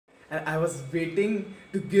and I was waiting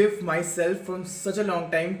to give myself from such a long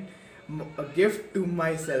time, a gift to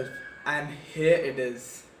myself, and here it is.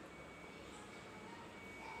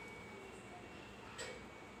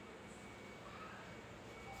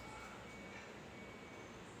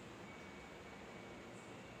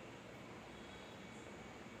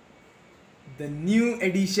 The new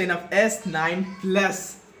edition of S9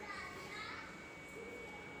 Plus.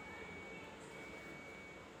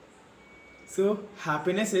 So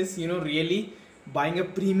happiness is, really buying a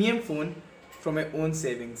premium phone from my own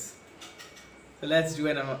savings. So let's do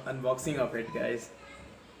an unboxing of it, guys.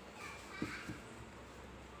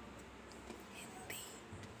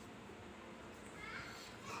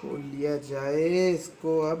 खोल लिया जाए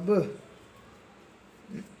इसको अब।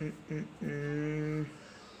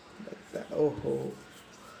 ओहो,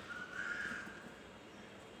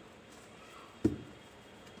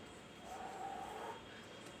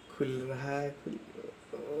 खुल रहा है,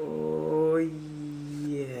 ओ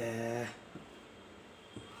ये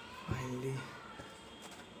फाइनली।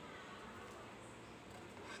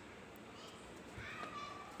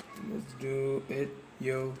 Let's do it.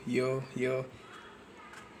 यो यो यो,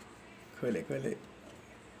 खोले खोले।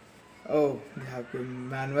 ओह, यहाँ पे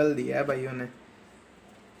मैनुअल दिया है भाइयों ने।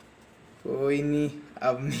 कोई नहीं,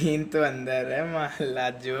 अब नींद तो अंदर है माला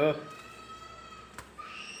जो।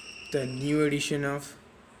 The new edition of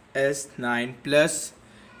S9 Plus,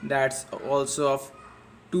 that's also of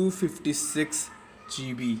 256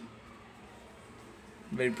 GB.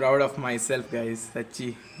 Very proud of myself, guys.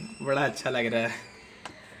 सच्ची बड़ा अच्छा लग रहा है।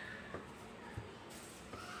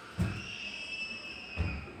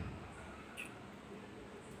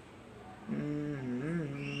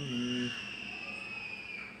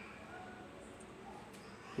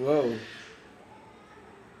 Whoa.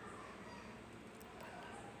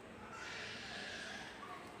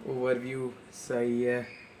 ओवरव्यू सही है।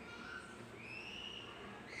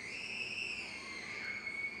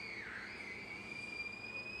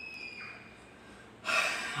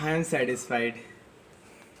 I am satisfied.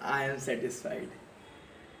 I am satisfied.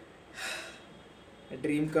 A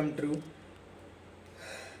dream come true.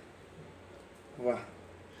 वाह।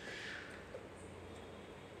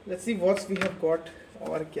 Let's see what we have got.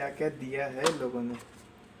 और क्या क्या दिया है लोगों ने।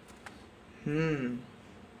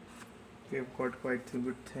 We've got quite some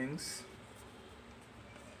good things.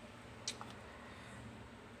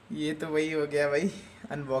 ये तो वही हो गया भाई,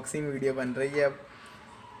 अनबॉक्सिंग वीडियो बन रही है अब।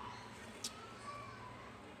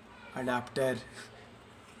 अडाप्टर,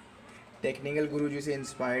 टेक्निकल गुरुजी से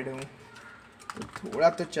इंस्पायर्ड हूँ तो थोड़ा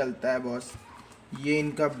तो चलता है बॉस। ये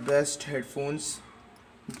इनका बेस्ट हेडफोन्स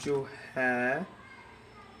जो है,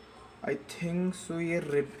 आई थिंक सो ये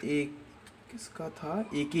एक किसका था,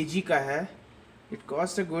 AKG का है। It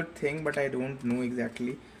cost a good thing but I don't know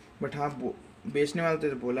exactly, but हाँ बेचने वाले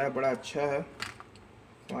तो बोला है बड़ा अच्छा है।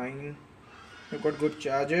 Fine, we got good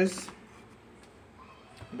chargers,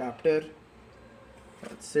 adapter,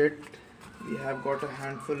 that's it. We have got a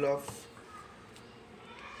handful of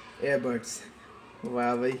airbuds.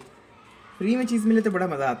 वाह भाई, फ्री में चीज़ मिले तो बड़ा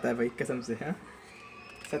मज़ा आता है भाई, कसम से। हाँ,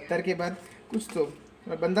 70 के बाद कुछ तो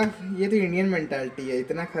बंदा, ये तो इंडियन मेंटालिटी है,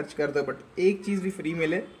 इतना खर्च कर दो बट एक चीज़ भी फ्री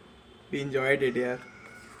मिले, वी एंजॉयड इट यार।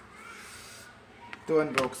 तो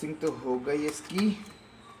अनबॉक्सिंग तो हो गई इसकी।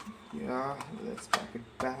 या let's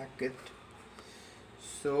pack it.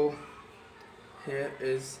 So here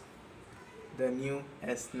is the new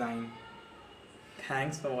S9।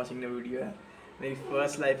 Thanks for watching the video. मेरी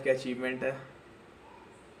फर्स्ट लाइफ का अचीवमेंट है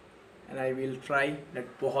and I will try that,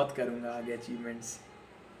 बहुत करूँगा आगे अचीवमेंट्स।